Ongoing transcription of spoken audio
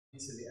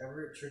to the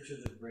Everett Church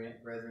of the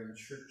Brethren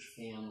church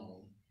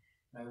family.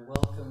 And I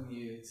welcome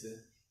you to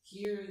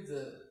hear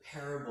the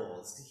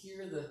parables, to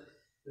hear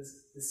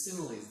the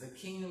similes, the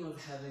kingdom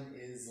of heaven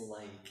is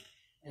like,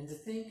 and to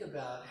think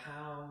about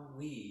how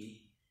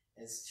we,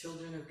 as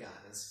children of God,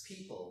 as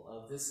people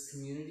of this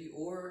community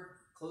or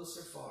close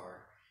or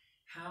far,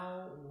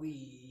 how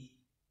we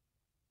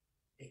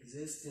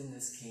exist in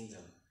this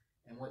kingdom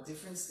and what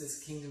difference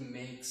this kingdom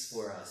makes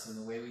for us in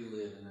the way we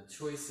live, in the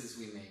choices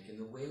we make, in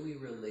the way we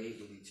relate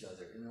with each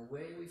other, in the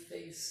way we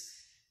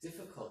face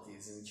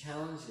difficulties and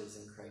challenges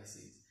and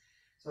crises.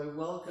 So I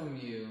welcome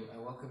you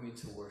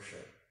to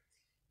worship,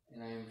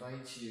 and I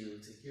invite you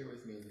to hear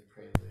with me the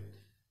prelude.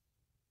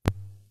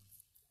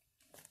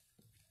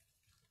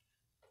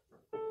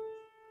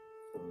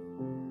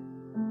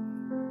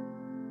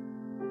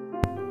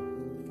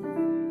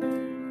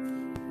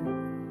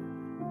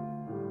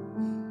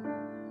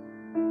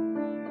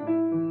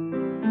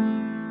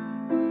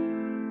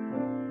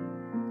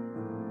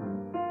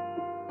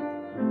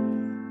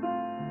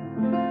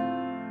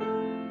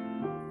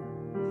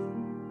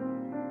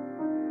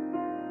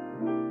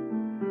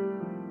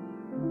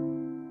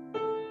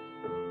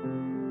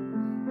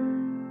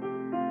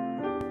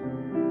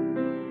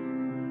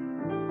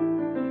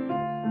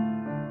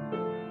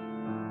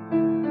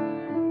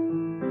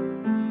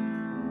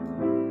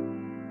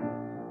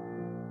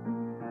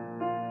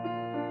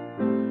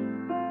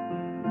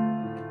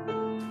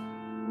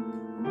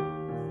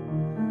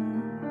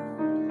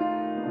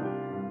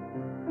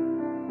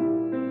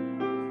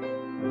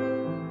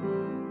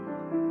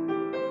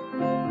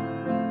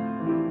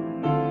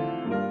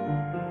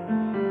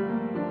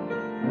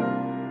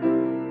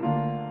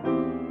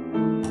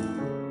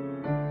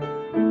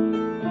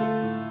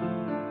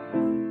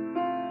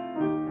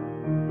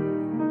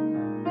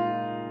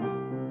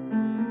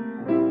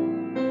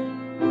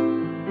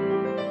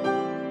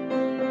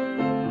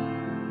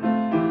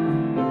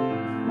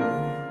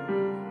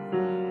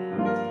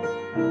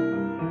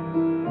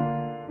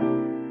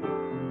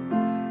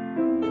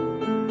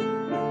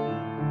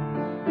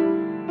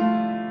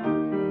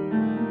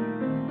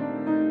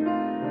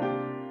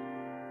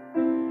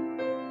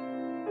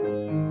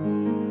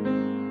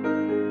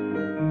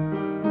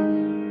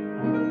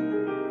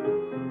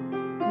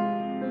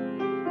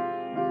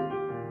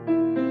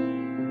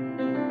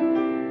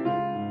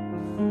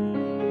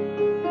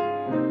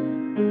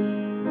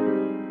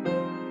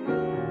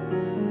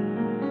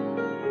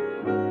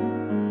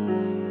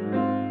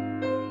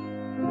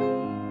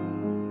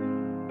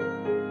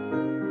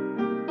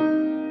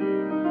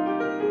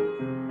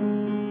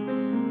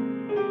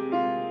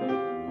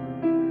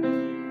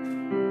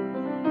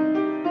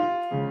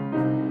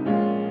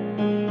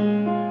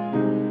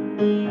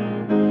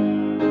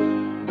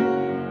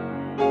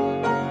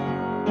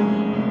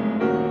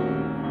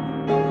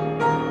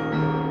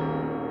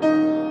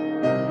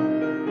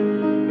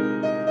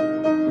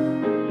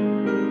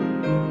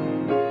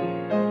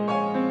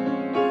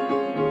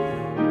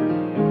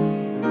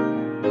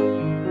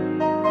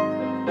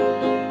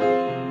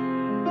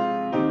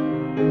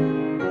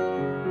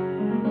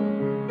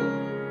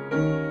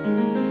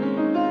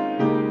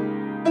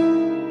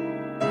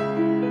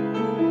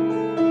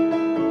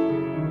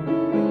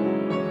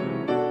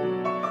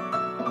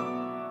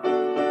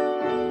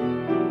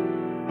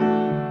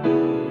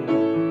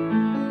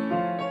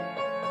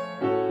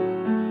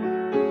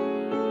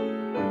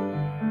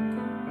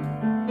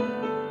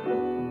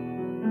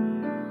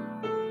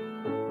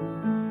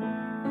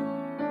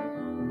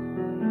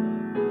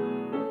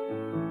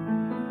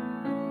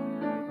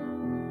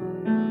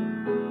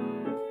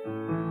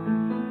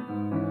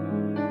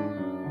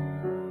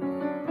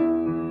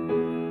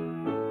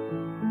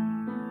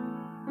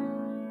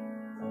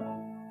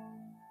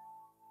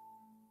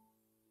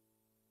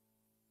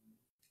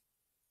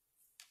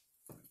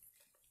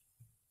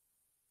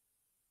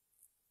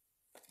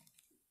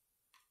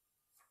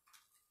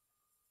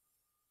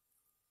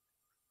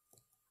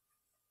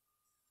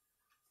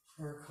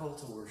 For our call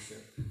to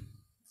worship,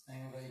 I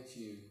invite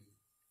you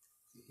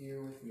to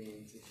hear with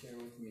me, to share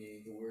with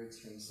me the words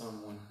from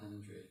Psalm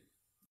 100.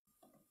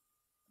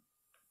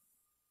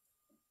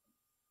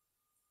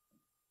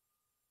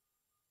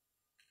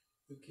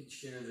 We could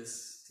share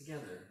this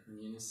together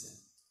in unison.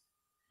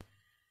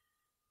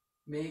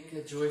 Make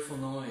a joyful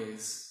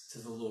noise to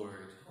the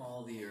Lord,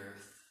 all the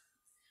earth.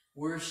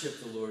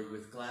 Worship the Lord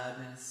with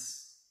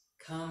gladness.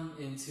 Come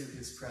into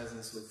his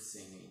presence with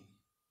singing.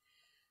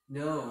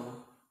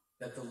 Know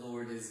that the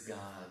Lord is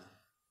God.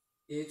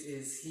 It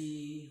is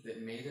he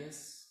that made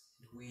us,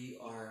 and we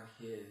are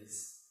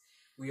his.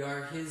 We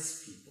are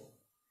his people,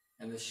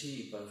 and the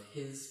sheep of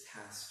his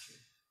pasture.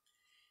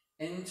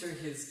 Enter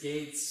his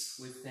gates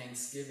with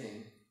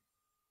thanksgiving,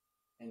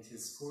 and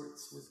his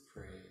courts with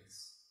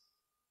praise.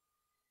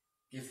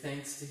 Give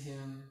thanks to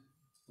him,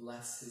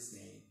 bless his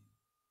name.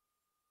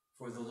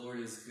 For the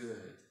Lord is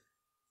good.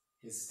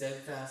 His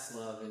steadfast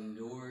love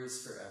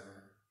endures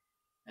forever,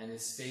 and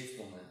his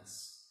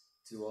faithfulness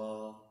to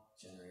all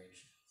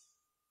generations.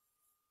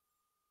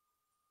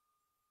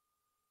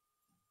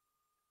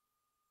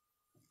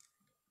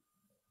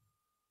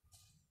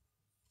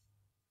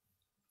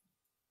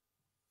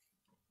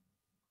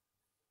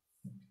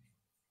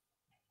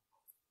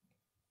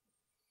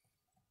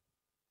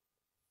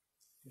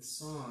 this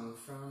song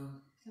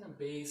from kind of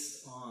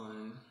based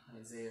on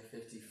Isaiah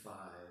 55.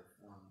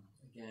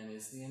 Again,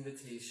 is the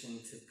invitation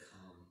to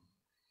come.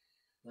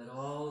 Let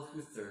all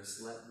who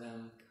thirst, let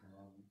them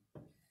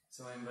come.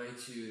 So I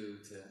invite you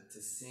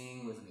to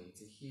sing with me,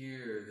 to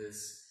hear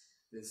this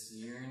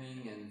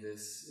yearning and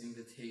this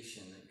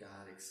invitation that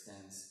God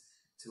extends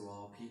to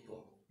all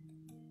people.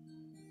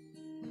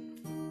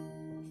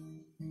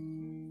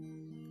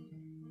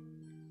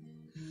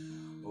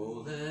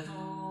 Oh, let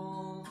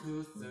all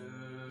who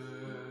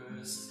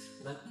thirst,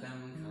 let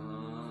them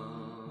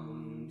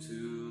come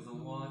to the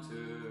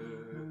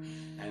water,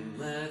 and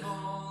let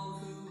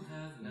all who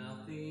have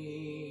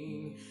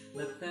nothing,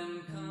 let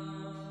them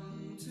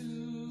come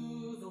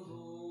to the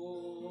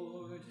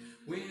Lord,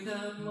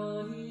 without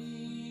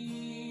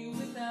money,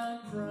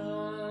 without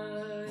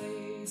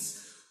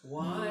price.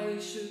 Why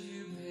should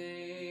you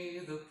pay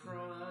the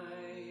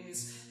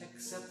price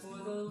except for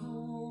the Lord?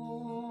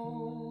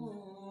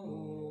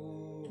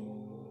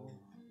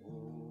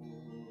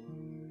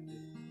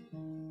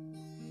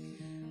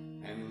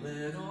 And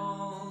let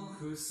all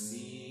who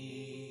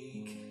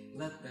seek,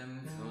 let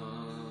them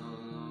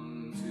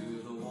come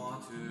to the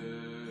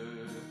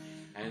water,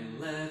 and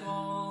let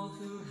all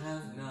who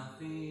have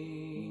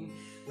nothing,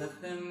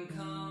 let them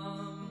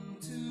come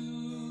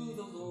to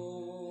the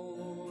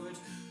Lord,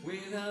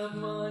 without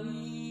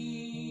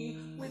money,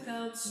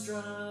 without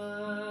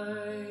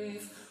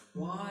strife.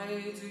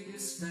 Why do you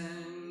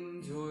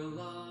spend your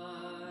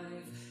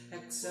life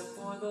except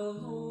for the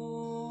Lord?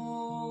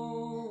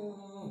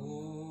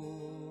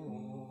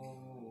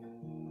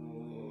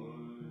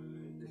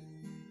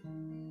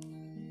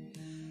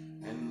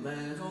 And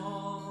let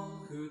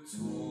all who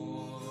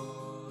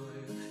toil,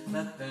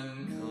 let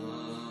them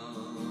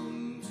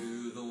come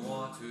to the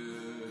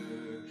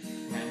water,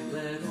 and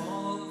let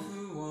all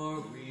who are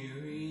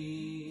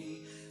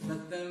weary,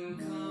 let them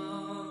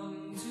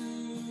come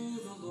to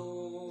the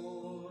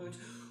Lord.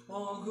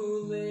 All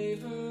who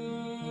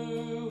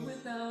labor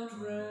without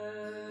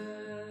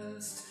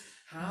rest,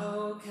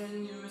 how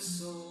can your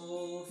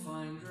soul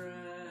find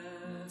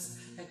rest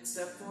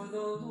except for the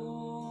Lord?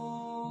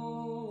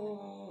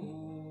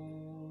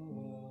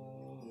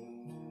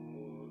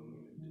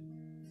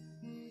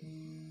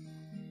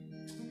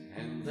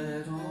 And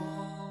let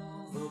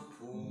all the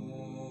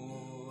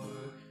poor,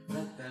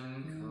 let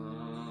them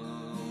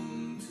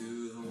come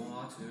to the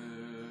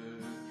water.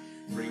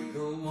 Bring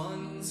the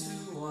ones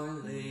who are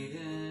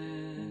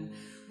laden,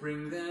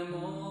 bring them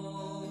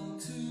all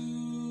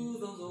to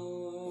the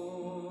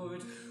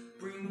Lord.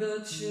 Bring the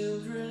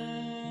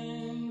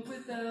children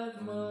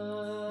without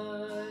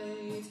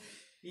might,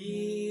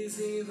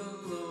 easy the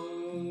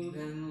load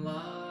and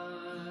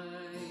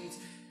light.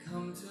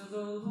 Come to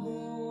the Lord.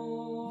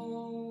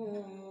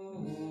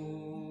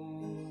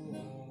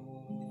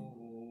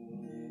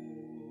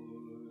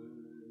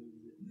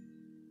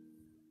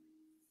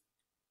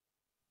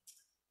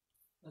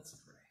 Let's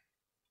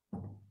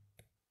pray.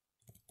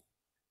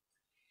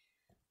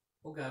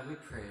 Oh God, we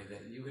pray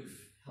that you would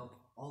help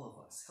all of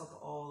us, help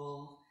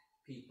all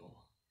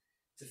people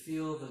to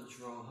feel the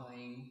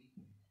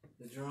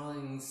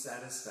drawing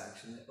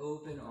satisfaction, the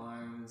open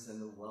arms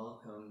and the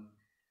welcome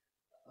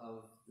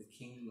of the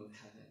kingdom of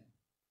heaven,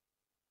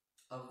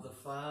 of the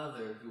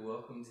Father who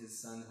welcomed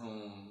his Son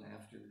home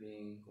after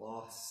being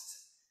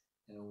lost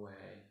and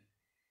away.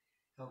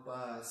 Help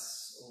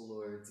us, O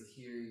Lord, to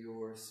hear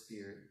your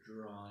Spirit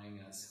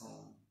drawing us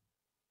home.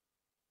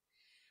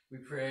 We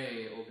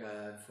pray, O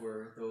God,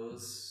 for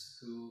those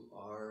who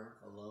are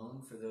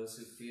alone, for those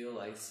who feel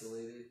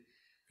isolated,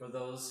 for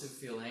those who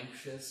feel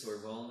anxious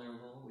or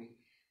vulnerable.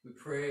 We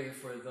pray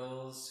for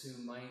those who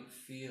might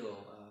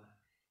feel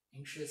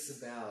anxious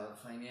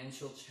about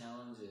financial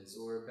challenges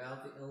or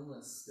about the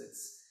illness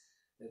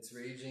that's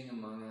raging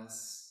among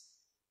us.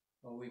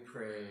 Oh, we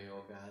pray,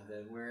 oh God,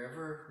 that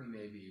wherever we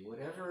may be,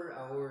 whatever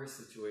our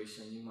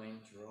situation, you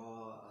might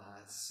draw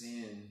us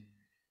in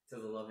to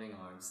the loving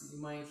arms, that you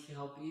might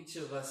help each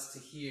of us to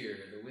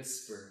hear the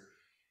whisper,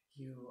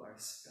 you are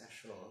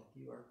special,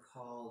 you are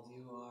called,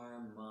 you are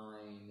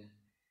mine.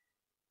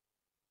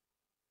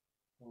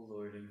 Oh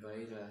Lord,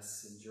 invite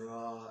us and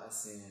draw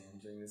us in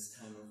during this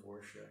time of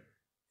worship,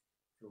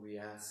 for we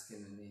ask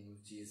in the name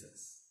of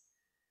Jesus,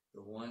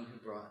 the one who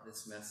brought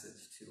this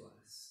message to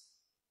us.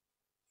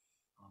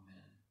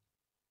 Amen.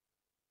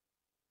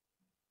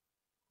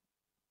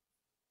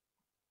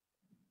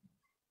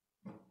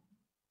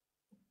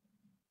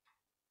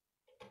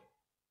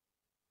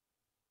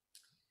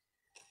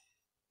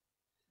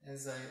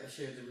 As I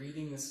shared, the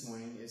reading this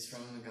morning is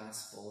from the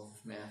Gospel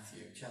of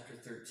Matthew, chapter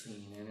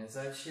 13. And as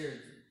I've shared,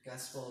 the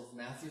Gospel of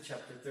Matthew,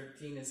 chapter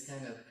 13 is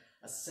kind of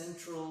a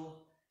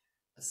central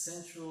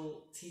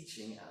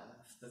teaching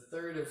of the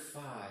third of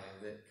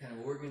five that kind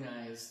of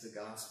organized the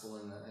Gospel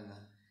in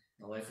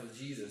the life of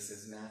Jesus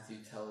as Matthew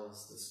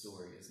tells the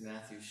story, as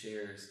Matthew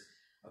shares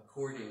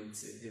according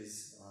to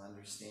his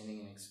understanding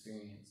and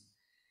experience.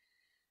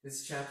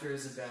 This chapter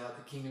is about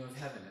the kingdom of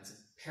heaven. It's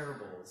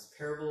parables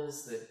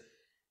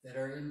that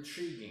are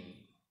intriguing,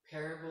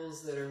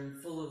 parables that are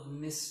full of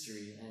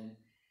mystery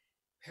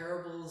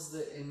Parables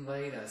that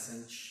invite us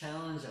and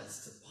challenge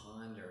us to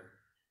ponder,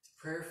 to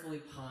prayerfully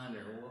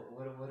ponder,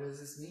 what does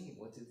this mean?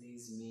 What do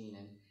these mean?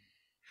 And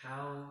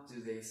how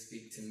do they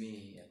speak to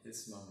me at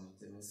this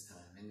moment, in this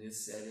time, in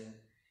this setting,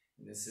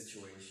 in this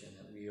situation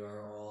that we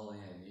are all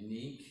in,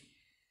 unique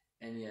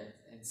and yet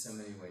in so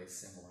many ways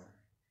similar?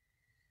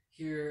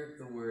 Hear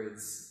the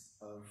words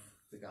of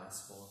the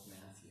Gospel of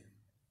Matthew,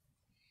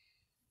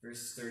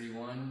 verse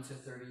 31 to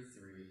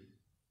 33,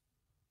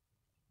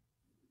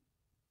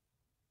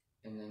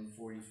 and then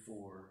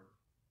 44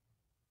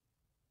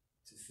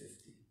 to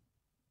 50.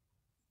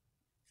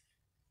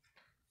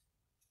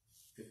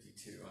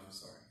 52, I'm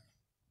sorry.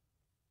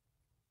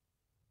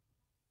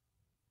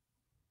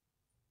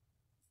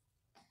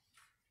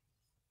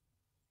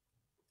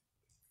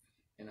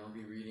 And I'll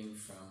be reading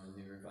from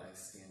the New Revised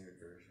Standard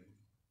Version.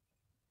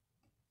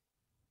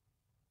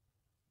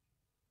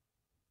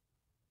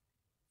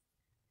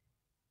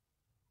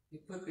 He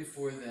put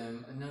before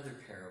them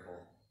another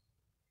parable.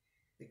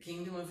 The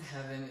kingdom of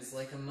heaven is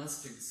like a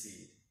mustard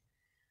seed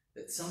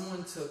that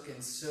someone took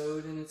and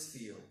sowed in its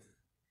field.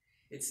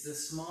 It's the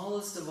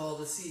smallest of all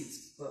the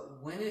seeds,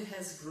 but when it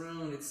has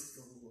grown, it's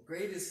the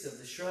greatest of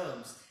the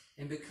shrubs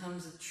and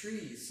becomes a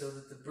tree so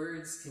that the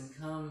birds can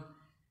come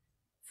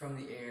from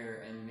the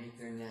air and make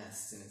their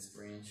nests in its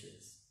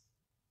branches.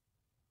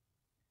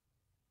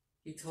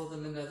 He told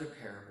them another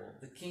parable.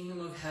 The kingdom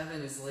of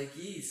heaven is like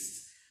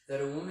yeast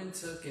that a woman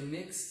took and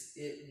mixed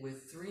it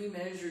with 3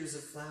 measures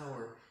of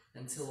flour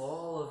until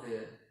all of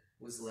it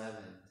was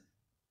leavened.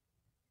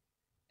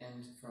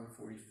 And from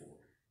 44.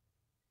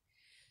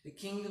 The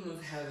kingdom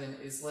of heaven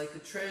is like a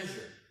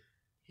treasure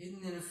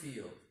hidden in a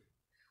field,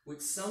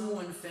 which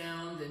someone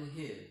found and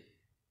hid.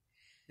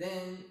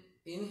 Then,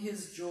 in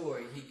his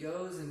joy, he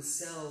goes and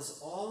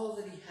sells all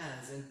that he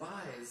has and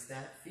buys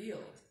that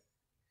field.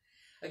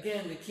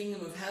 Again, the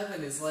kingdom of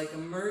heaven is like a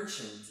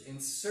merchant in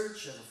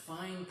search of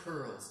fine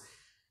pearls.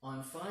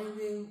 On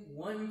finding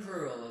one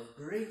pearl of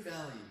great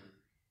value,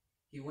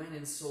 he went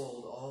and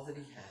sold all that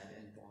he had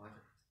and bought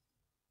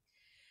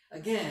it.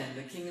 Again,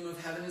 the kingdom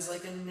of heaven is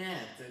like a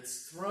net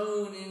that's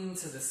thrown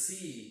into the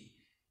sea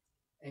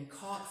and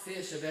caught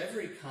fish of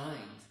every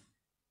kind.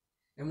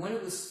 And when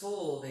it was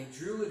full, they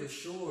drew it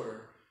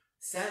ashore,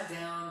 sat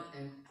down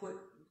and put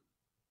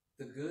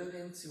the good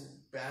into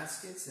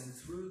baskets and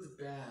threw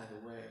the bad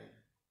away.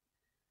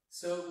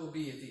 So it will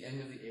be at the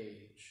end of the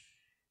age.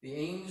 The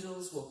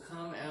angels will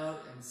come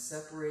out and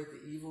separate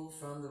the evil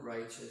from the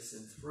righteous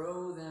and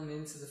throw them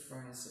into the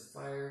furnace of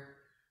fire,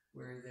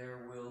 where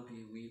there will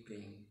be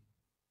weeping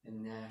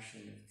and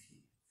gnashing of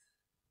teeth.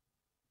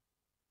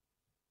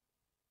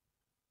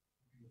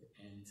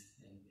 The end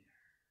there.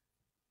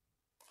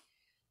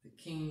 The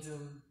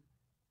kingdom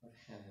of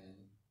heaven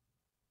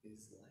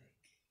is like.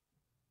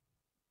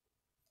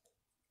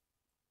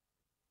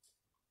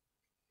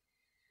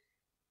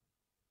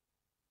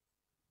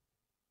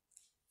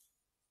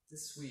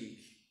 This week,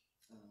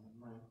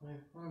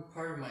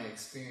 part of my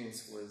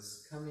experience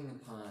was coming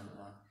upon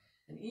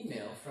an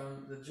email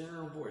from the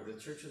General Board,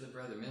 the Church of the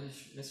Brother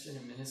Mission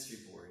and Ministry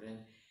Board. And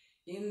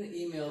in the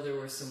email, there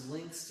were some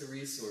links to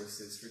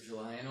resources for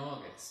July and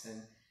August.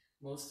 And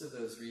most of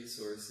those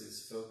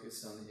resources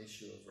focused on the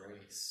issue of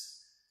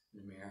race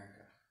in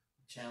America.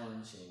 A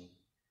challenging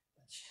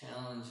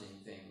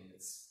thing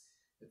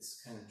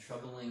that's kind of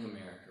troubling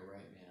America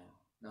right now.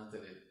 Not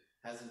that it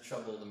hasn't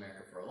troubled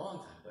America for a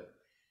long time, but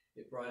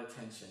it brought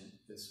attention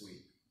this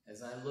week.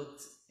 As I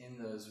looked in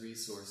those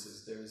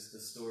resources, there's the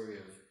story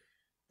of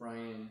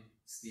Brian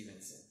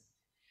Stevenson.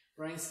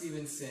 Brian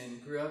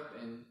Stevenson grew up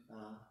in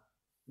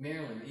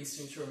Maryland,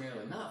 Eastern Shore,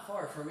 Maryland, not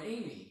far from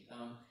Amy.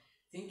 I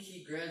think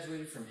he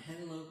graduated from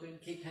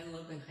Cape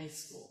Henlopen High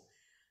School,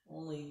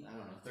 only,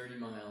 30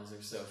 miles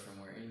or so from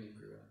where Amy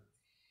grew up.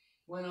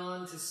 Went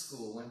on to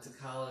school, went to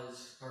college,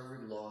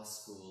 Harvard Law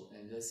School,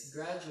 and as he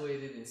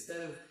graduated,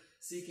 instead of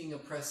seeking a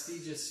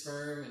prestigious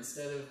firm,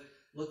 instead of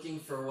looking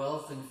for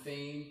wealth and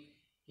fame,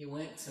 he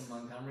went to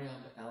Montgomery,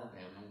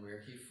 Alabama,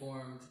 where he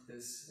formed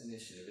this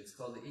initiative. It's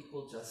called the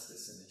Equal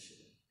Justice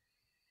Initiative.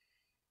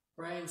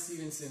 Brian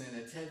Stevenson, in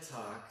a TED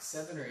Talk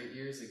 7 or 8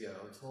 years ago,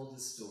 told a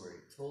story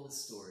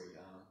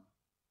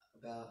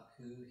about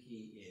who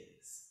he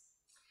is.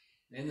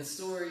 And in the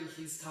story,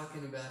 he's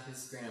talking about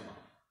his grandma,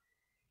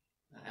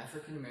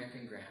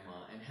 African-American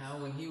grandma, and how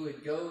when he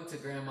would go to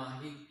grandma,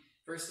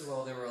 first of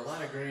all, there were a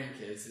lot of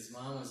grandkids. His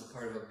mom was a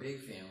part of a big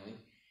family.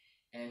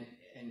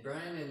 And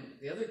Brian and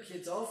the other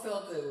kids all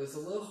felt that it was a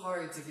little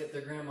hard to get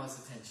their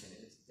grandma's attention.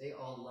 They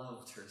all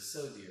loved her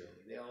so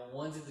dearly. They all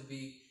wanted to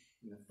be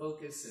in the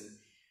focus. And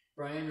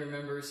Brian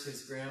remembers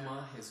his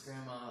grandma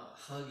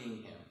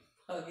hugging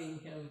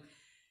him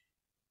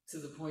to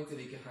the point that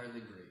he could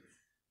hardly breathe.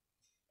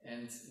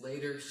 And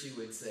later she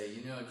would say,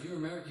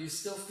 do you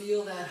still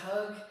feel that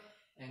hug?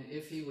 And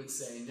if he would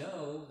say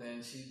no,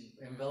 then she'd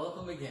envelop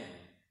him again.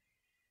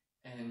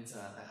 And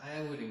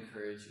I would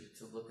encourage you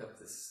to look up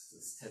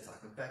this TED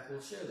Talk. In fact,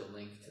 we'll share the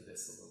link to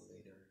this a little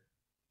later.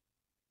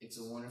 It's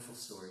a wonderful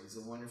story. He's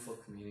a wonderful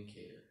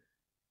communicator.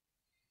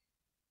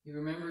 He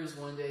remembers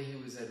one day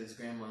he was at his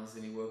grandma's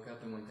and he woke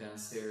up and went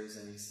downstairs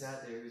and he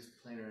sat there. He was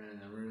playing around in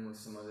the room with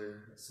some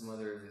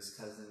other of his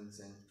cousins,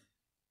 and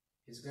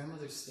his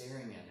grandmother's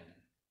staring at him,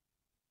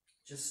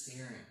 just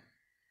staring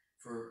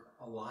for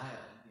a while,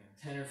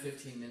 10 or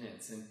 15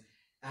 minutes. And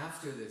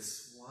after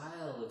this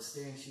while of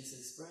staring, she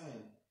says,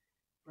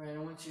 Brian,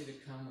 I want you to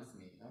come with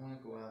me. I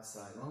want to go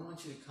outside. I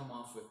want you to come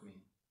off with me.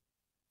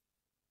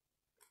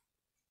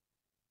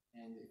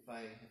 And if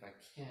I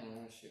can, I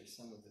want to share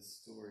some of this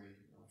story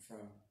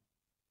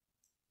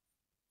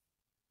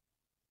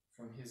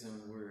from his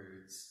own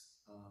words.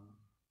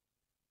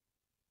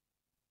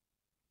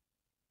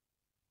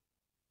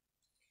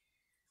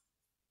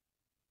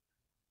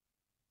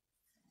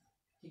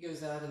 He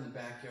goes out in the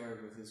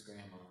backyard with his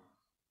grandma.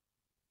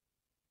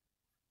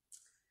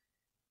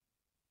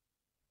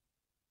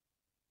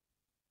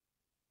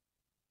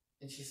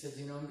 And she said,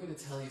 I'm going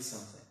to tell you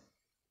something.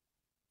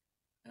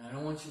 And I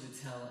don't want you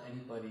to tell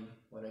anybody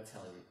what I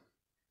tell you.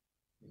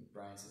 And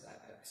Brian said,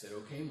 I said,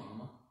 okay,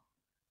 Mama.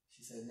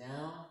 She said,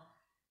 now,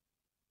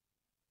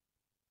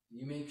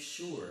 you make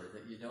sure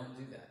that you don't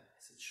do that. I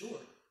said, sure.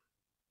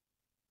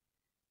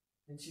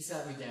 And she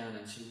sat me down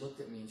and she looked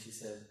at me and she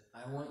said,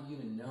 I want you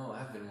to know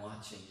I've been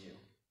watching you.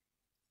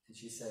 And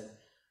she said,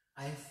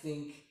 I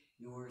think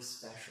you're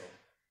special.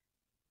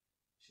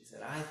 She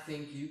said, I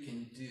think you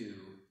can do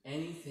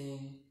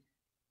anything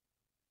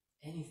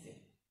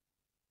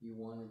you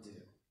want to do.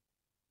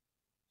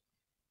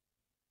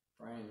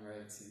 Brian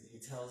writes, he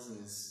tells in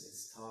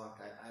his talk,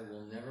 I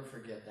will never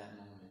forget that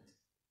moment.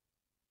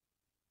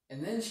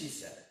 And then she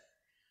said,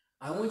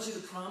 I want you to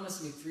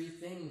promise me 3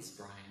 things,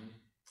 Brian.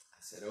 I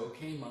said,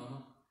 okay,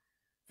 Mama.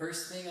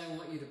 First thing I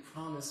want you to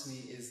promise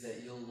me is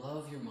that you'll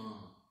love your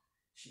mom.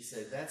 She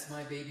said, that's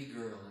my baby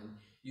girl, and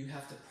you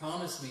have to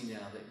promise me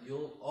now that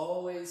you'll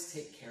always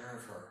take care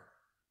of her.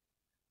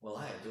 Well,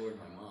 I adored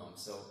my mom,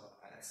 so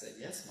I said,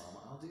 yes,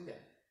 Mama, I'll do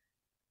that.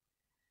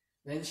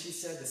 Then she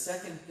said, the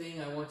second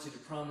thing I want you to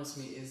promise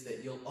me is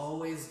that you'll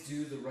always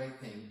do the right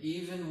thing,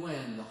 even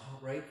when the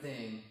right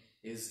thing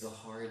is the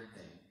hard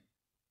thing.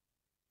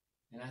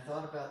 And I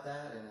thought about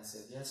that, and I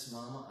said, yes,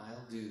 Mama,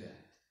 I'll do that.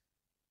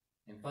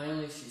 And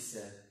finally she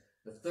said,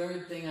 the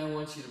third thing I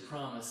want you to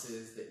promise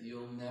is that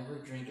you'll never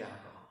drink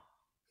alcohol.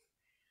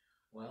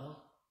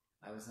 Well,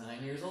 I was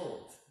 9 years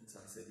old, and so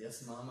I said,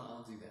 yes, Mama,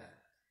 I'll do that.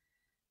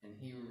 And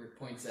he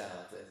points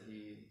out that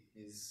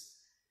his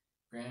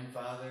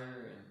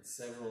grandfather and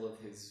several of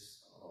his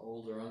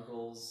older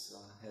uncles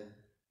had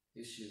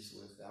issues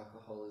with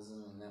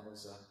alcoholism, and that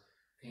was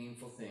a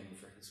painful thing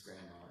for his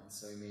grandma, and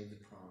so he made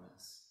the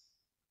promise.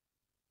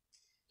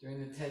 During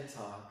the TED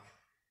Talk,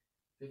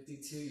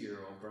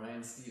 52-year-old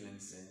Brian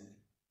Stevenson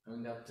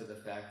owned up to the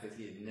fact that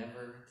he had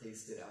never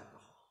tasted alcohol.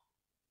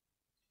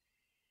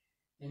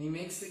 And he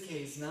makes the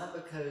case not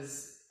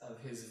because of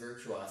his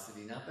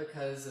virtuosity, not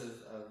because of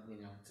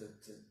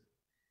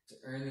to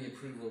earn the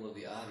approval of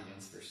the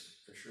audience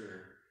for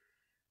sure,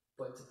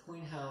 but to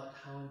point out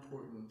how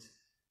important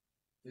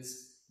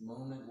this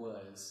moment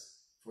was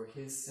for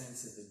his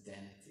sense of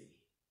identity.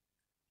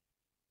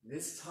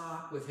 This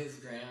talk with his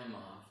grandma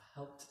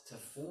helped to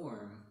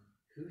form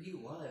who he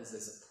was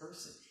as a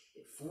person.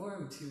 It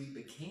formed who he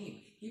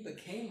became. He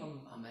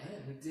became a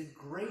man who did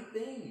great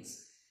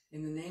things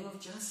in the name of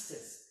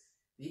justice.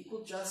 The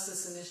Equal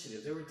Justice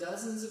Initiative. There were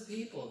dozens of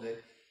people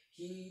that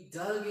he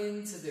dug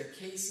into their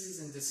cases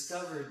and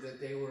discovered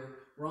that they were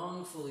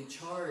wrongfully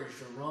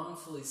charged or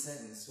wrongfully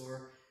sentenced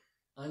or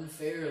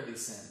unfairly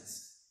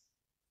sentenced.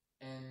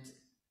 And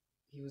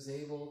he was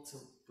able to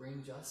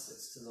bring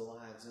justice to the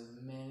lives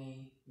of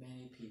many,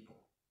 many people,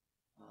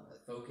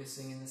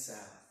 focusing in the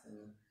South and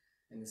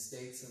in the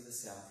states of the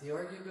South. He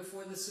argued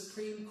before the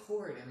Supreme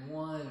Court and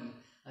won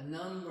a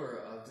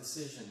number of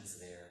decisions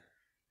there.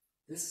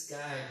 This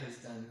guy has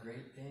done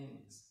great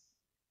things.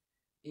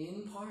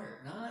 In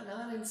part,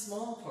 not in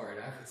small part,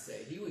 I would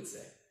say, he would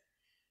say,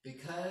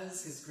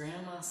 because his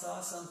grandma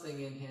saw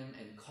something in him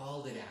and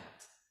called it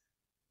out.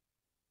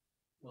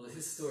 Well,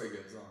 his story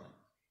goes on.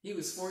 He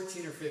was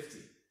 14 or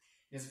 15.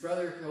 His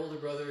older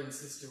brother and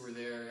sister were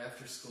there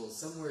after school.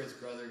 Somewhere his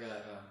brother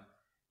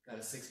got a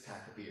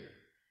 6-pack of beer.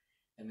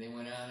 And they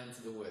went out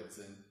into the woods.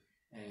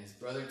 And his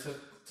brother took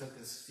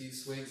a few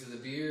swigs of the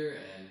beer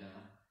and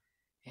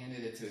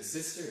handed it to his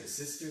sister. His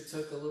sister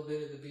took a little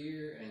bit of the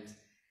beer, and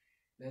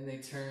then they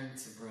turned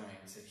to Brian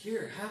and said,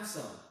 "Here, have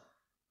some."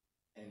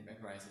 And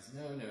Brian says,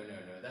 No,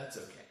 that's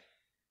okay.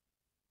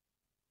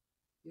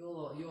 You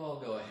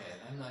all go ahead.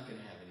 I'm not going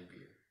to have any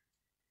beer.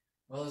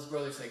 Well, his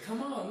brother said,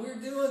 "Come on, we're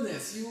doing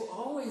this. You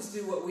always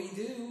do what we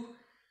do.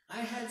 I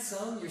had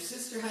some, your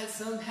sister had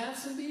some, have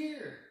some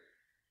beer."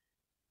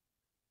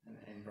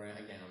 And Brian,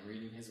 again, I'm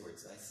reading his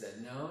words. I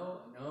said,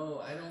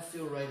 no, I don't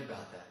feel right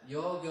about that.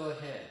 You all go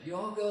ahead. You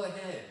all go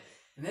ahead.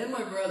 And then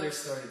my brother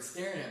started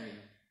staring at me.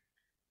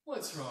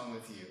 "What's wrong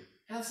with you?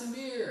 Have some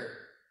beer."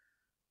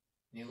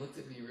 And he looked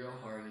at me real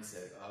hard and he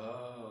said,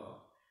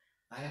 "Oh,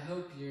 I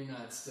hope you're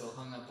not still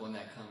hung up on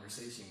that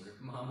conversation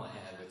Mama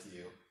had with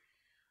you.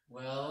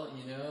 Well,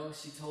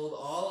 she told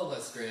all of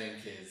us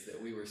grandkids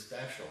that we were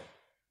special."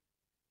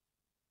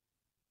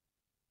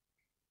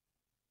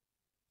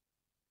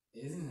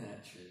 Isn't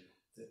that true?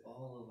 That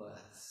all of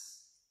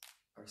us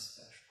are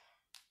special.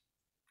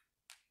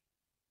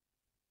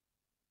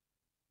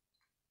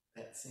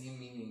 That same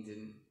meaning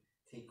didn't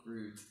take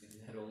root in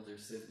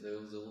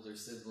those older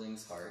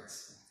siblings'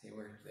 hearts. They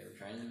were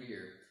trying to be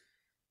here,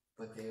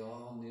 but they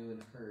all knew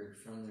and heard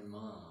from their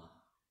mama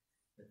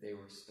that they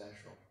were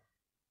special.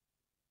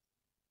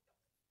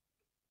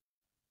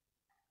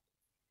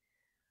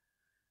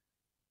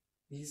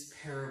 These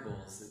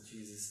parables that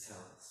Jesus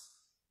tells,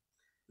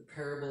 the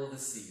parable of the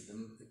seed,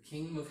 the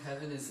kingdom of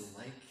heaven is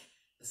like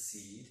a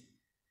seed.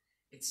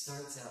 It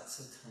starts out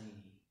so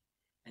tiny,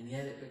 and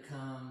yet it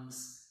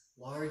becomes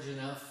large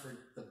enough for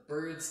the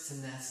birds to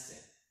nest in.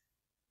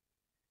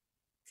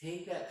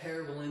 Take that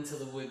parable into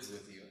the woods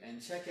with you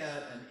and check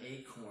out an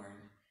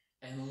acorn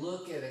and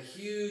look at a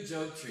huge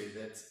oak tree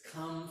that's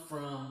come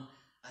from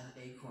an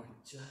acorn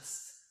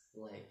just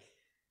like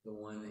the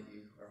one that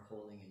you are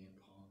holding in your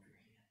palm of your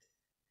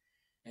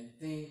hand. And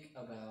think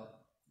about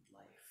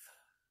life.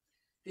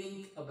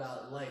 Think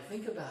about life.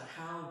 Think about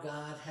how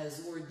God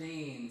has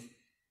ordained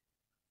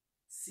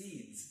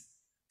seeds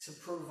to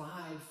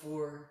provide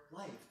for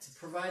life, to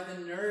provide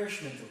the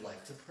nourishment of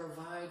life, to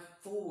provide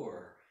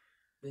for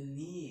the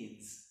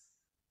needs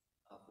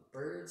of the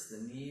birds,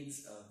 the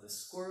needs of the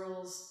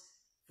squirrels,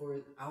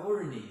 for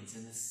our needs,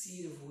 and the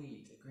seed of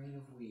wheat, a grain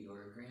of wheat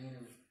or a grain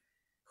of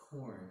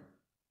corn.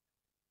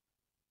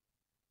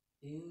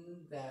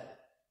 In that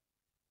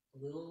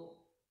little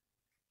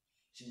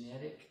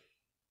genetic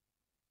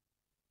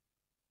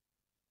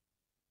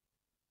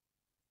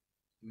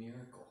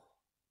miracle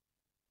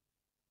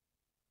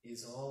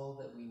is all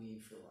that we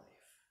need for life.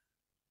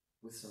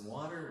 With some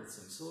water, with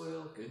some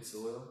soil, good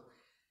soil,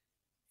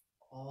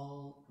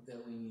 all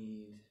that we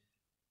need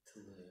to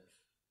live.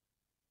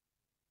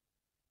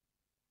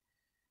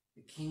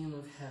 The kingdom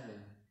of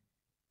heaven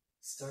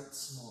starts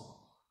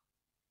small,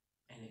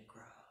 and it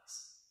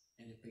grows,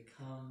 and it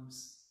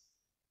becomes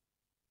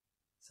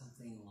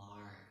something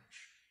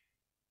large.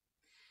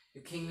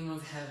 The kingdom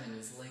of heaven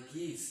is like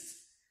yeast.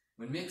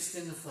 When mixed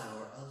in the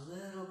flour, a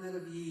little bit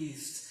of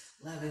yeast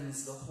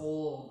leavens the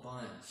whole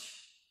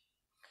bunch.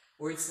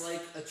 Or it's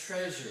like a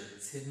treasure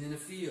that's hidden in a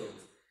field.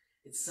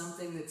 It's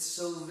something that's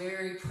so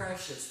very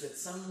precious that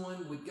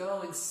someone would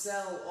go and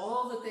sell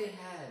all that they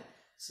had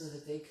so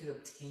that they could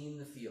obtain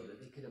the field,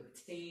 that they could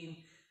obtain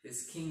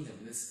this kingdom,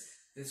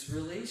 this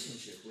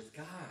relationship with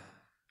God.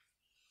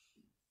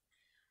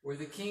 Or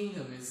the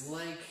kingdom is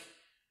like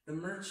the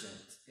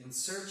merchant in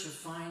search of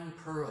fine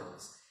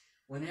pearls.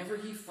 Whenever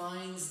he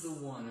finds the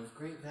one of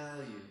great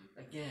value,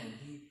 again,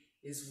 he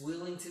is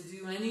willing to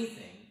do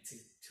anything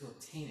to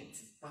obtain it,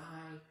 to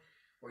buy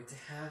or to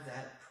have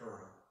that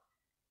pearl.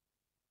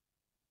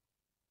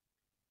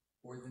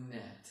 Or the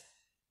net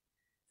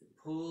that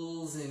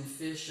pulls in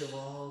fish of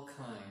all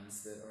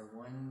kinds that are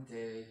one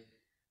day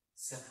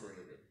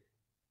separated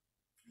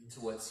into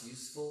what's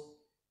useful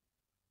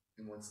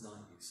and what's not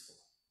useful.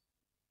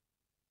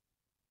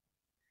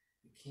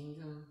 The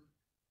kingdom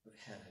of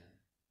heaven.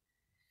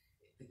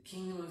 The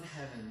kingdom of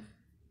heaven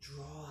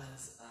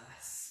draws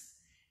us.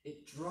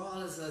 It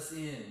draws us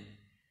in.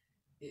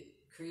 It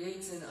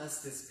creates in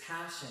us this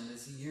passion,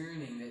 this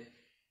yearning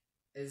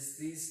that,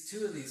 as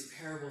two of these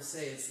parables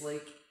say, it's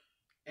like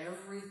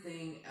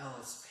everything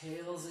else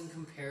pales in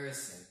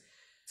comparison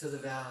to the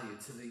value,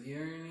 to the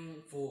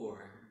yearning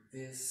for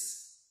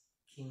this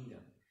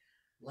kingdom.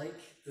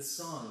 Like the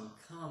song,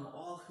 "Come,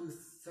 all who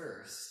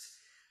thirst,"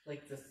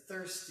 like the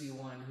thirsty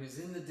one who's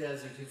in the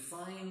desert, who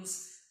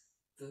finds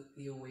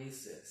the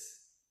oasis.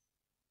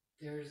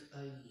 There's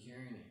a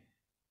yearning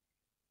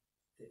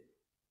that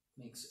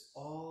makes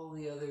all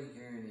the other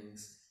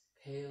yearnings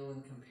pale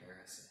in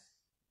comparison.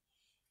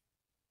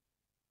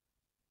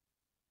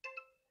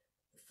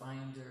 The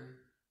finder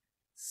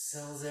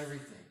sells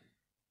everything,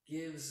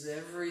 gives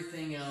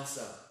everything else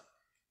up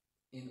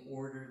in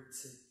order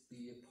to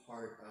be a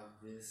part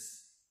of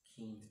this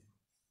kingdom.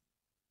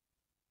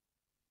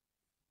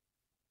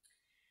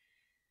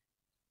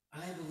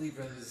 I believe,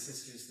 brothers and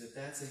sisters, that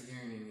that's a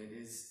yearning that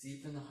is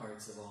deep in the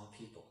hearts of all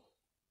people.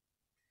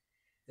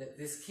 That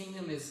this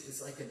kingdom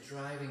is like a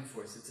driving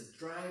force. It's a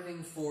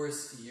driving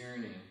force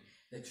yearning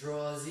that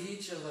draws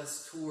each of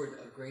us toward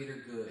a greater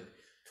good,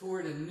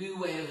 toward a new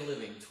way of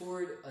living,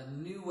 toward a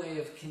new way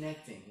of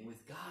connecting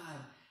with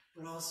God,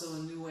 but also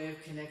a new way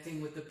of connecting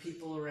with the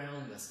people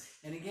around us.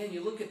 And again,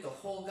 you look at the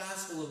whole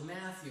Gospel of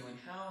Matthew and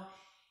how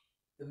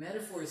the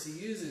metaphors he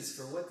uses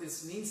for what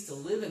this means to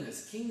live in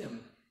this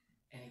kingdom.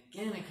 And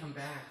again, I come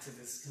back to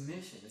this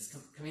commission, this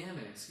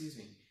commandment,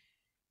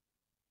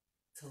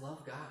 to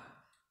love God.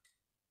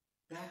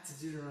 Back to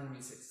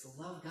Deuteronomy 6,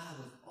 to love God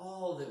with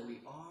all that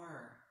we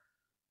are,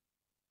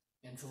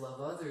 and to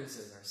love others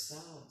as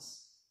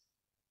ourselves.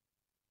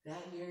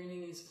 That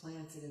yearning is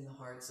planted in the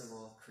hearts of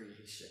all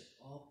creation,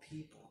 all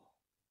people.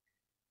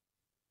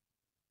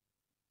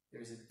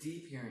 There's a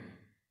deep yearning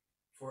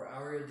for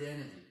our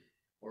identity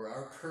or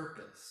our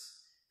purpose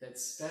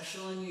that's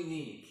special and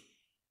unique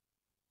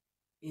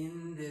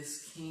in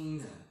this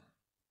kingdom.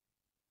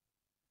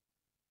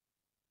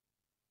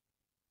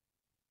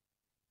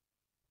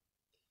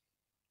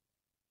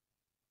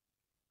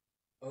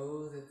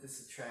 Oh, that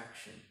this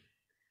attraction,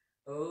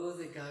 oh,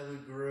 that God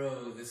would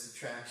grow this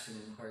attraction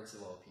in the hearts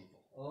of all people.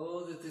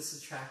 Oh, that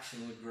this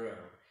attraction would grow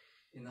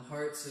in the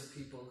hearts of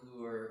people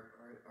who are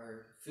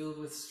filled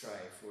with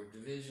strife or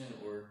division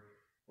or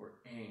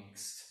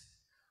angst.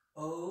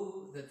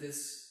 Oh, that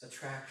this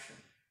attraction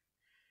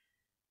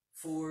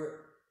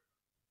for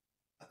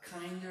a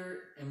kinder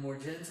and more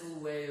gentle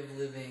way of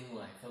living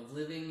life, of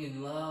living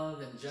in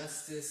love and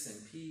justice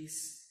and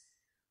peace,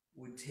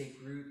 would take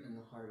root in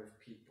the heart of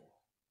people.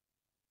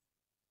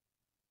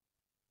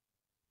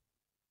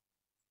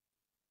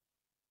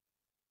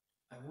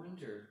 I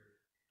wonder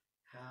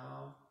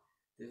how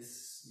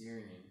this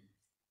yearning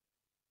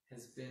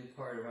has been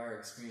part of our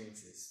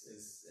experiences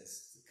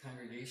as the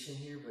congregation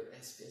here, but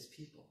as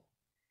people.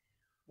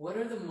 What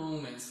are the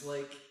moments,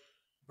 like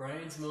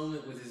Brian's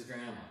moment with his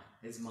grandma,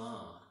 his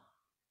mom,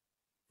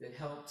 that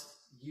helped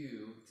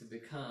you to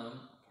become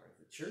a part of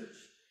the church?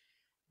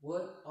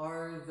 What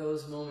are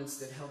those moments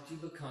that helped you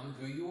become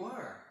who you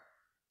are?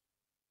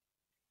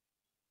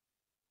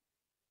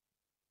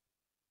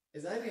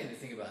 As I began to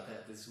think about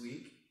that this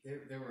week,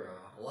 there were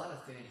a lot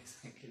of things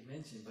I could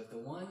mention, but the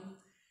one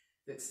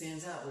that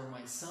stands out were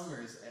my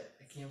summers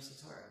at Camp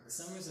Sotara, the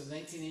summers of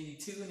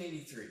 1982 and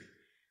 83.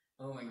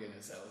 Oh my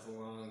goodness, that was a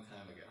long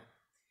time ago.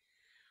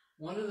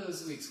 One of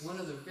those weeks, one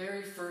of the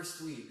very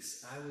first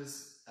weeks, I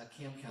was a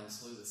camp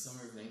counselor the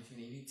summer of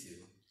 1982.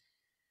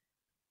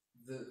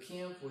 The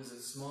camp was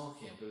a small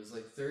camp. It was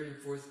like 3rd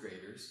and 4th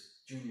graders,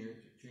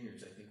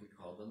 juniors I think we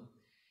called them.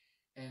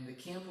 And the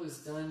camp was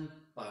done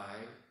by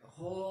a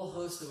whole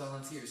host of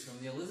volunteers from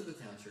the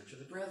Elizabethtown Church of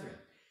the Brethren.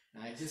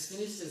 Now, I just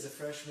finished as a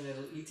freshman at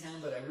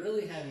E-Town, but I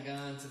really hadn't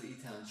gone to the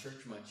E-Town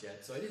church much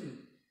yet, so I didn't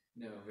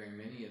know very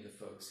many of the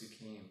folks who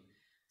came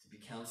to be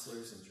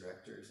counselors and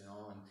directors and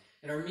all.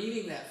 And our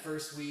meeting that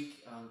first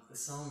week, the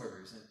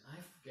Salmburgers, and I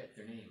forget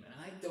their name, and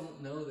I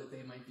don't know that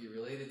they might be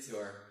related to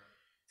our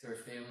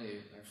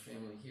family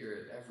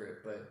here at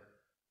Everett, but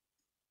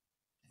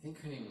I think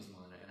her name was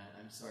Mona, and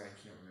I'm sorry I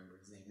can't remember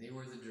his name. They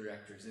were the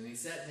directors, and they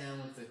sat down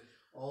with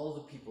all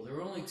the people. There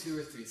were only 2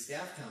 or 3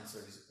 staff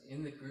counselors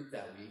in the group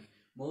that week.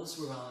 Most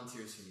were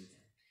volunteers from E-Town.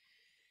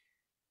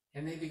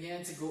 And they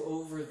began to go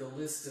over the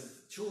list of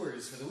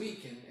chores for the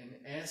week and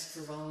ask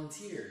for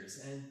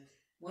volunteers. And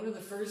one of the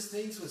first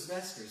things was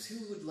Vespers.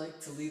 Who would like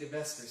to lead a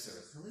Vesper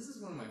service? Now, this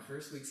is one of my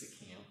first weeks at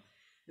camp.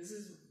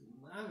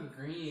 I'm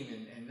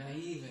green and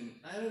naive, and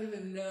I don't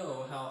even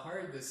know how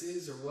hard this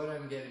is or what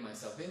I'm getting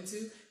myself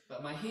into,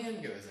 but my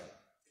hand goes up.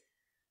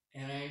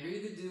 And I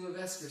agreed to do a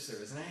Vesper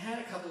service. And I had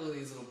a couple of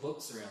these little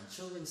books around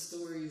children's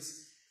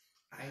stories.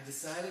 I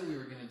decided we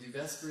were going to do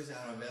Vespers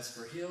out on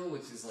Vesper Hill,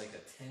 which is like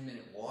a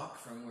 10-minute walk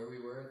from where we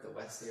were at the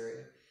west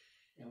area.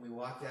 And we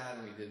walked out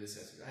and we did this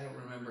Vespers. I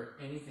don't remember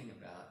anything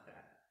about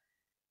that.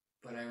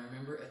 But I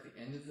remember at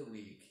the end of the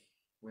week,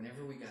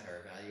 whenever we got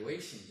our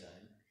evaluation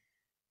done,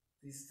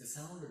 the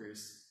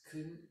Salmburgers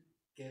couldn't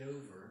get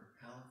over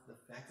how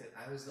the fact that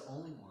I was the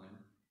only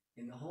one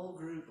in the whole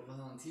group of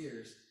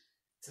volunteers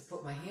to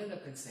put my hand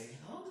up and say,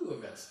 I'll do a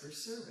Vesper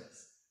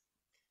service.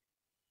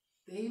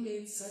 They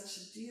made such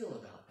a deal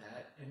about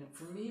that, and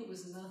for me it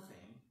was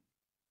nothing.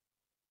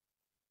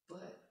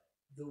 But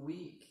the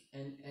week,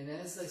 and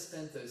as I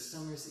spent those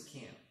summers at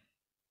camp,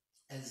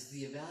 as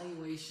the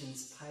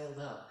evaluations piled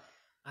up,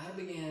 I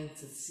began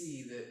to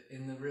see that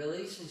in the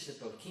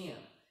relationship of camp,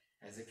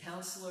 as a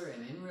counselor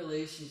and in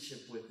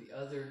relationship with the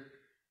other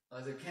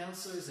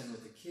counselors and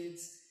with the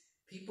kids,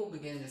 people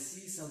began to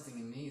see something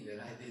in me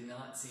that I did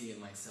not see in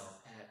myself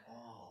at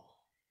all.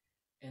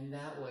 And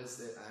that was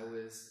that I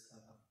was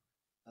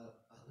a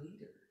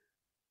leader.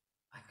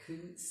 I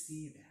couldn't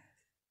see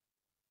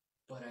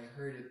that, but I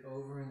heard it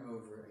over and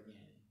over again.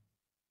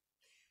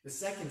 The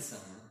second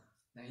summer,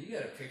 now you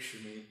gotta picture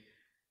me.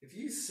 If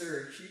you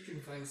search, you can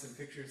find some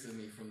pictures of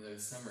me from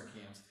those summer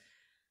camps.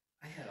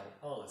 I had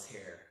all this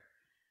hair.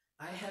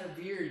 I had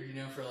a beard,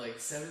 for like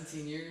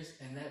 17 years,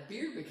 and that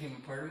beard became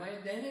a part of my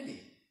identity.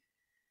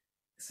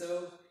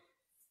 So,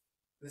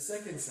 the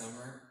second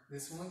summer,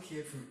 this one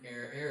kid from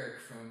Eric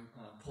from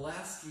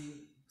Pulaski,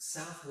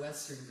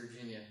 southwestern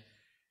Virginia,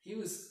 he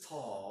was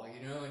tall,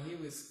 and he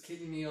was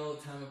kidding me all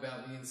the time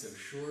about being so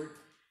short,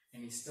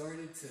 and he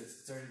started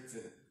to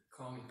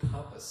call me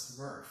Papa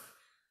Smurf.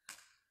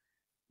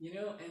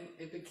 And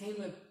it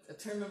became a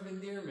term of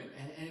endearment,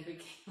 and it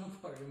became a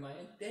part of my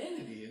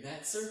identity in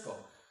that circle.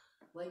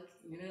 Like,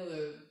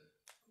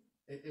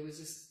 it was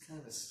just kind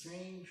of a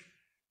strange,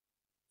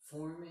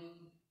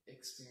 forming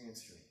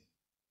experience for me.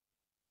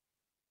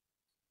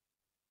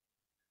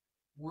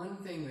 One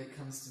thing that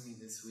comes to me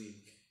this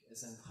week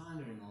as I'm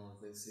pondering all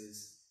of this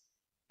is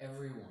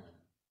everyone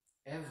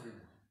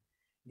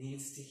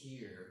needs to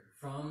hear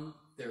from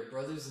their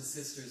brothers and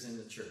sisters in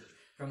the church,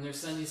 from their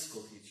Sunday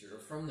school teacher, or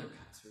from their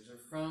pastors, or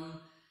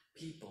from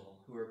people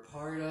who are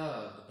part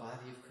of the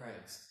body of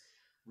Christ.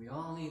 We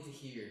all need to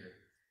hear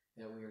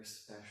that we are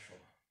special.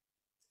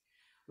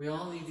 We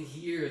all need to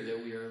hear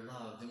that we are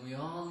loved, and we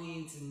all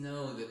need to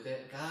know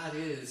that God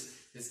is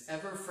this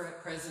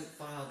ever-present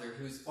Father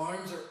whose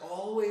arms are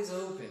always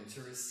open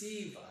to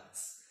receive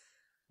us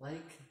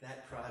like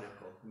that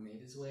prodigal who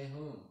made his way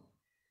home,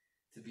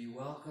 to be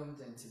welcomed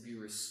and to be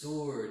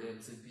restored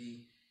and to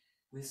be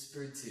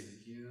whispered to,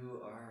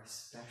 you are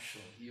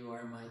special, you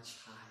are my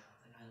child,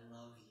 and I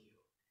love you.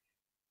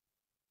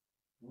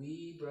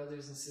 We,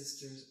 brothers and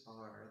sisters,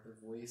 are the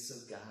voice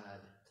of God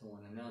to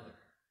one another.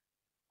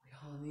 We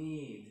all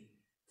need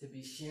to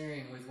be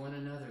sharing with one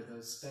another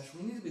those special,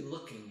 we need to be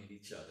looking at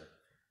each other,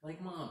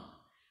 like Mom.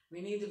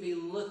 We need to be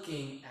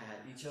looking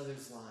at each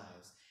other's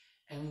lives,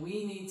 and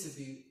we need to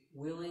be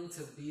willing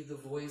to be the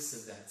voice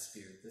of that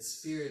Spirit, the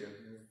Spirit of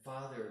the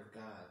Father of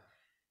God,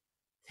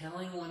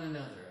 telling one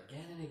another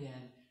again and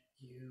again,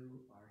 you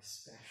are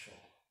special,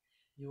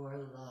 you are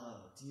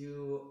loved,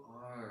 you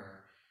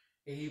are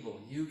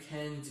able, you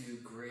can do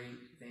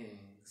great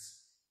things.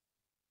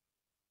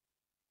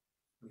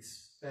 We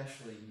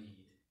especially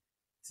need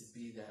to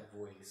be that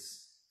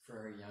voice for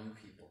our young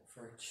people,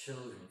 for our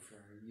children, for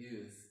our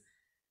youth,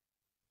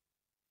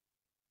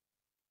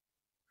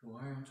 who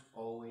aren't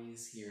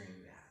always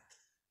hearing that.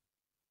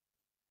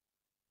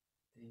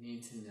 They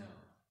need to know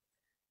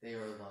they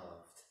are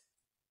loved,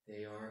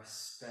 they are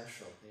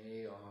special,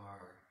 they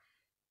are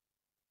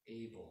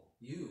able.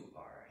 You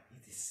are, I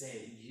need to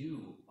say,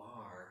 you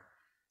are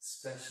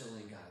special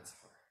in God's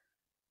heart.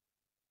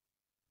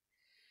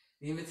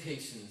 The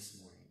invitation this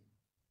morning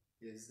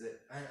is that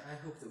I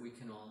hope that we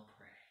can all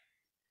pray.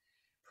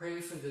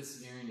 Pray for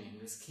this yearning,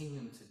 this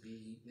kingdom to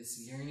be,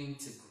 this yearning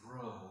to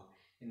grow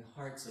in the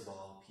hearts of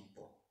all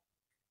people.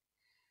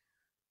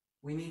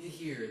 We need to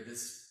hear the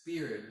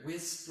Spirit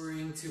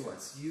whispering to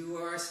us, you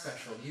are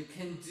special, you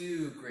can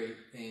do great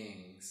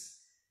things.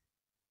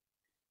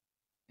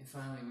 And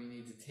finally, we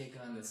need to take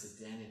on this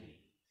identity.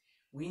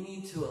 We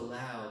need to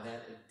allow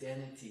that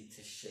identity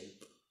to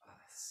shape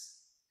us,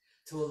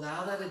 to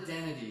allow that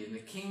identity in the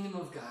kingdom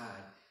of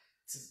God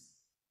to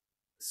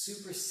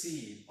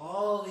supersede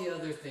all the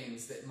other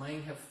things that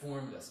might have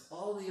formed us,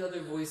 all the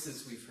other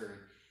voices we've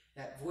heard.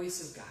 That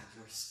voice of God,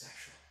 you're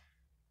special,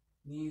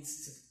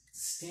 needs to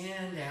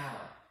stand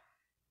out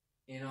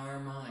in our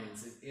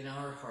minds, in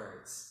our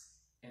hearts,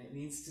 and it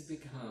needs to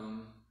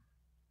become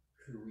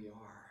who we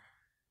are.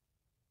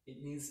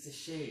 It needs to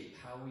shape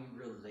how we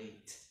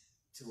relate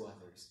to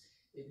others.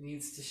 It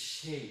needs to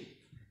shape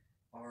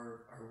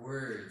our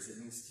words. It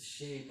needs to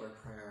shape our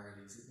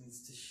priorities. It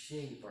needs to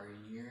shape our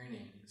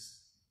yearnings.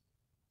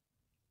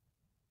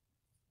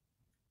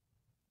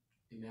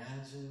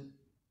 Imagine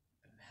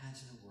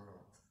a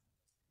world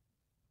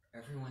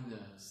where everyone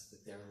knows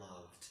that they're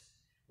loved,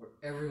 where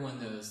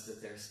everyone knows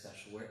that they're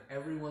special, where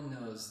everyone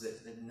knows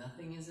that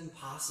nothing is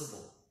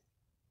impossible,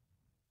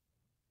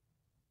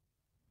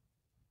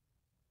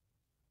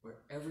 where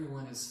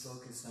everyone is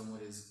focused on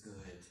what is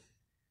good,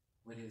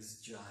 what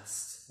is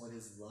just, what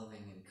is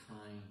loving and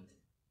kind.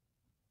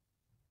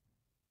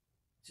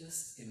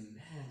 Just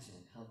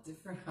imagine how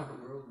different our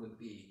world would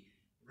be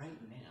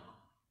right now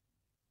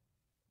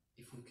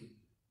if we could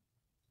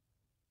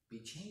be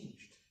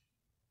changed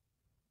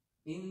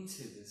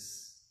into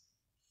this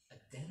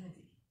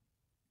identity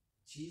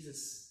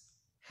Jesus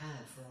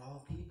had for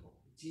all people,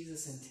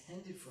 Jesus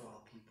intended for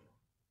all people.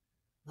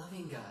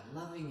 Loving God,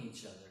 loving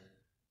each other,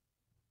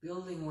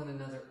 building one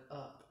another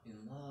up in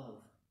love,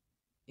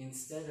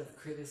 instead of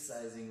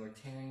criticizing or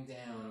tearing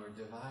down or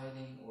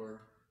dividing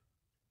or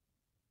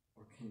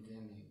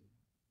condemning.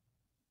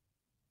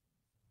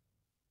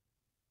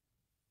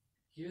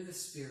 Hear the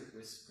Spirit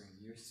whispering,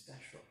 you're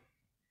special.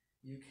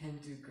 You can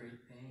do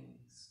great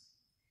things.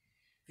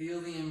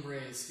 Feel the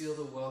embrace, feel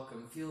the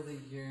welcome, feel the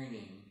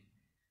yearning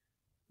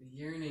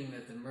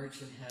that the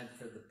merchant had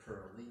for the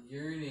pearl, the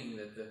yearning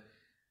that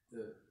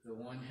the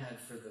one had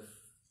for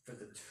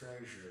the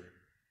treasure,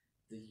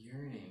 the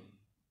yearning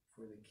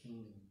for the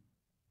kingdom.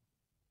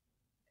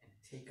 And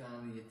take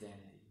on the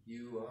identity.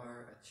 You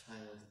are a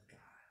child of God.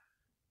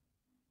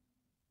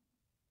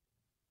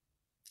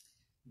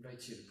 I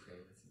invite you to pray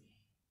with me.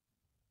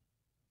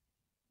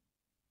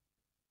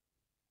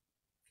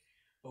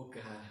 Oh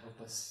God,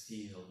 help us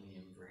feel the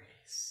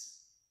embrace.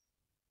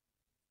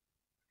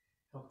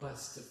 Help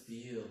us to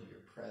feel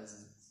your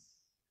presence,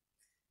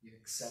 your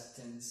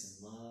acceptance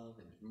and love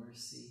and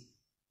mercy.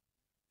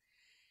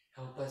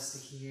 Help us to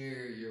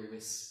hear your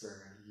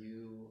whisper,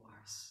 you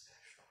are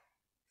special.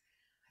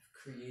 I've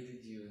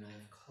created you and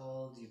I've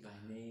called you by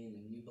name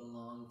and you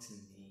belong to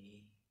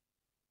me.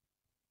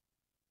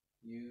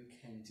 You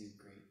can do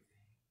great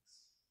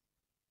things.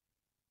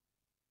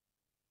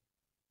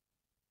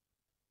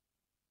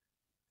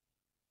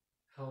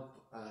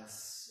 Help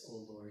us,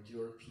 O Lord,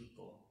 your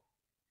people,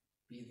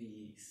 be the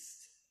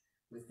yeast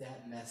with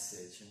that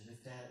message and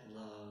with that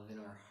love in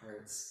our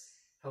hearts.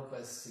 Help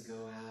us to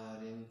go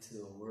out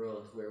into a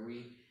world where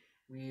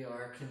we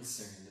are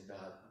concerned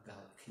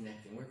about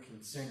connecting. We're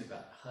concerned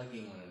about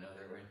hugging one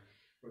another.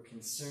 We're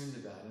concerned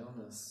about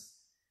illness.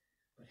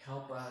 But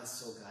help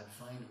us, oh God,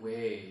 find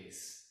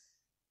ways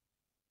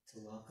to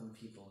welcome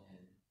people in.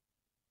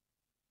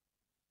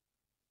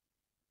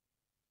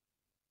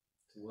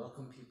 To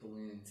welcome people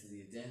into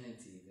the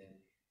identity that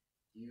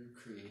you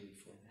created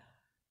for them.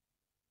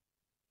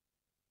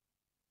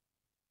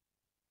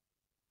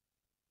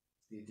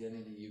 the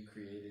identity you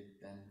created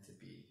them to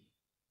be.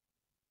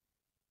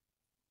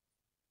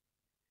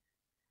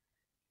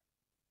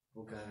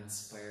 Oh God,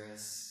 inspire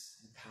us,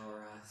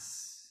 empower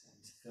us, and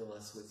fill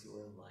us with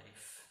your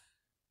life.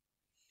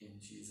 In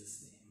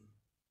Jesus' name,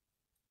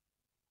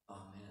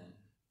 amen.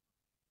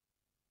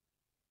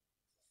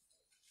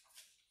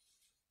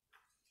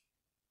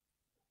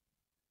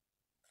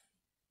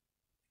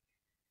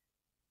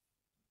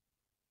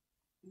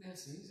 We have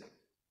some music.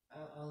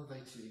 I'll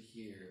invite you to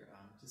hear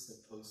just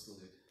a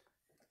postlude.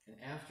 And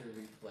after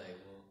we play,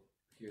 we'll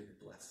hear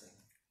the blessing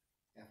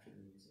after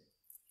the music.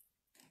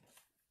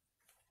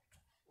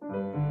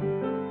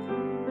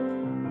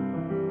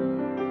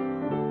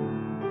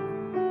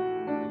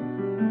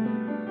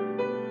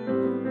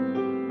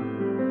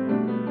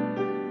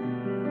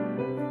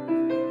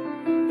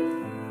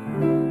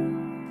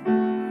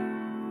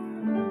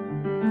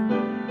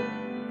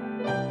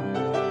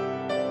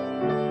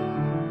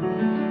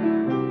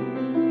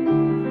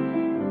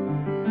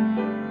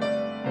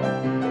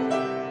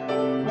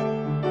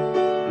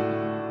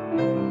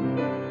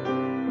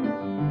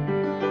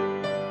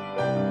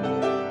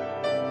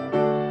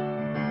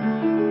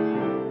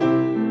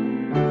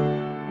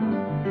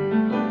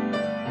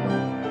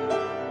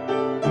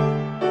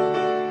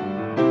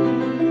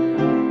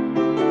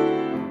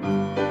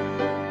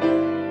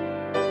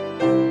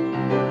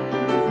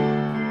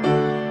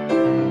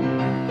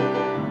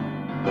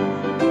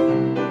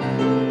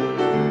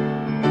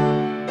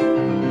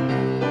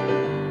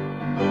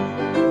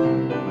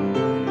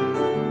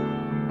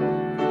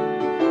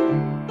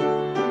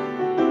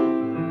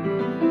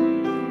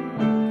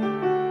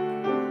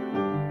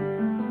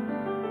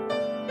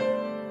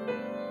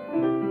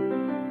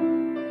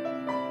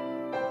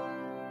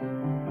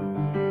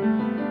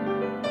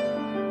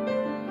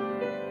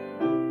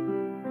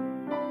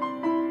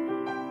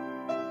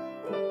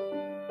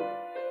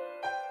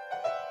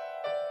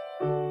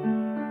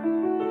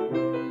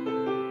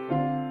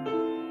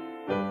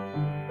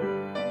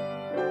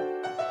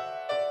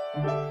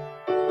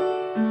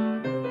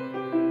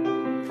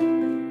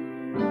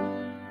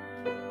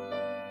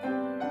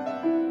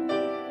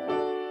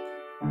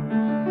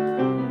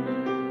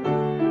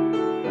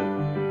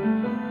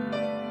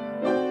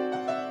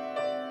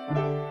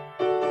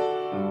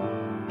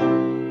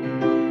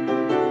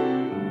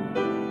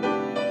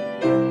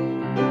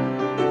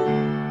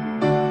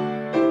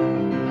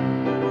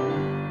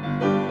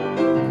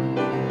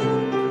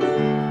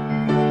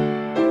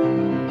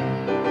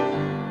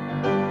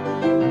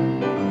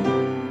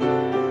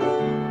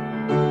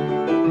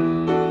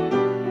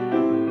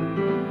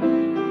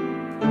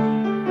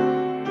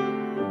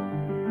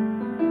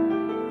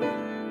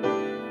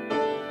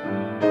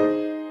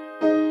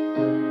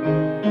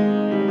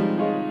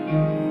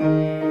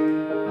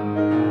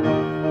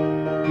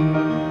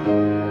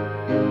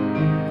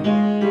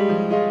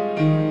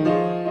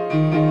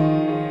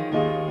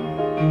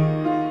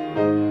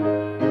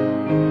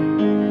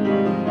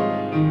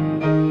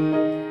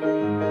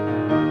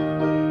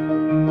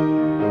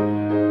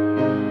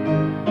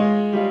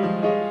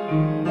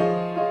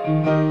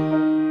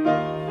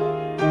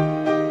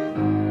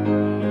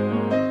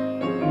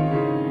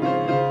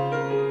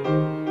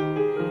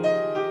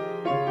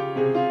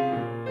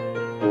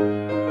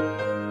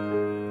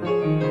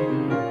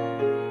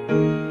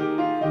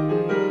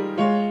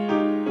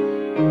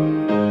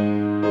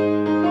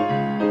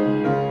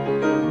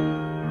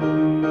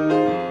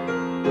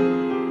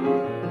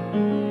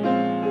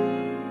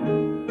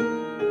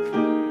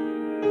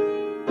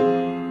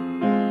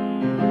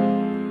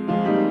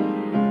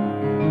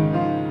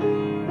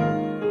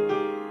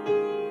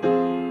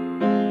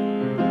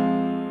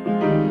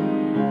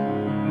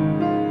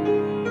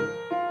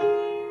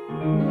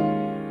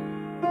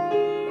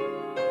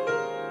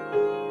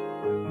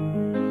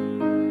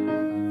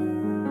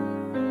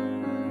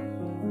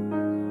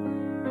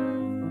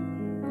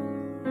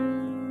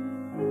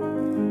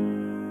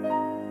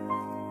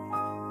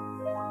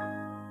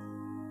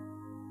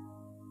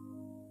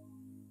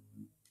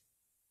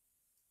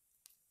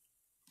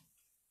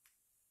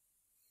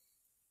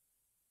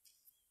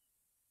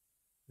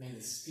 May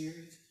the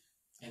Spirit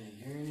and the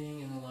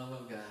yearning and the love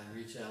of God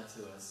reach out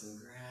to us and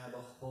grab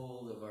a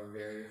hold of our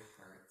very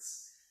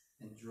hearts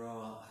and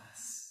draw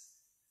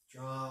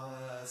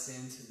us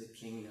into the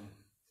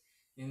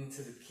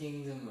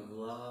kingdom of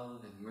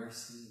love and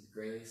mercy and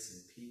grace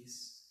and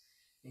peace,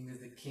 into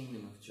the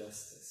kingdom of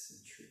justice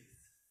and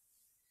truth.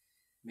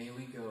 May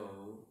we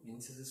go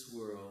into this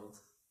world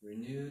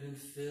renewed and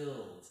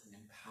filled and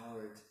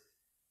empowered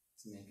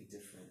to make a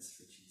difference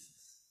for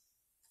Jesus,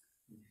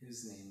 in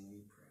whose name we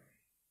pray.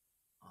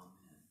 Amen.